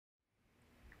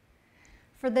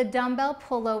For the dumbbell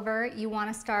pullover, you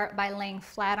want to start by laying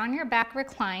flat on your back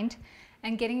reclined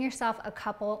and getting yourself a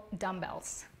couple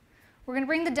dumbbells. We're going to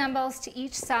bring the dumbbells to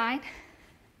each side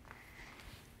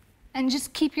and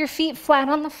just keep your feet flat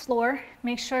on the floor.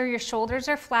 Make sure your shoulders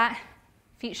are flat,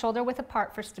 feet shoulder width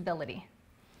apart for stability.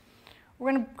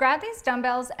 We're going to grab these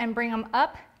dumbbells and bring them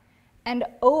up and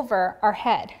over our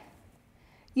head.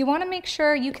 You want to make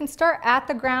sure you can start at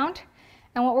the ground,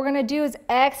 and what we're going to do is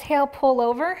exhale, pull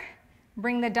over,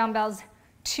 bring the dumbbells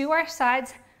to our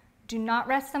sides. Do not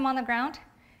rest them on the ground.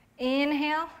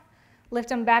 Inhale, lift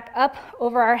them back up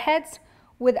over our heads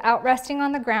without resting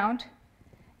on the ground,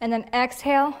 and then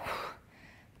exhale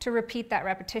to repeat that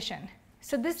repetition.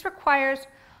 So this requires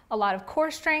a lot of core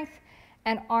strength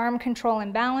and arm control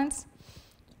and balance.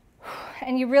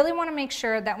 And you really want to make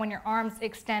sure that when your arms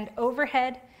extend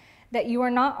overhead, that you are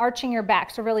not arching your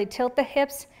back. So really tilt the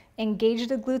hips, engage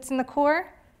the glutes and the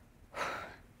core,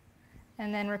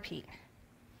 and then repeat.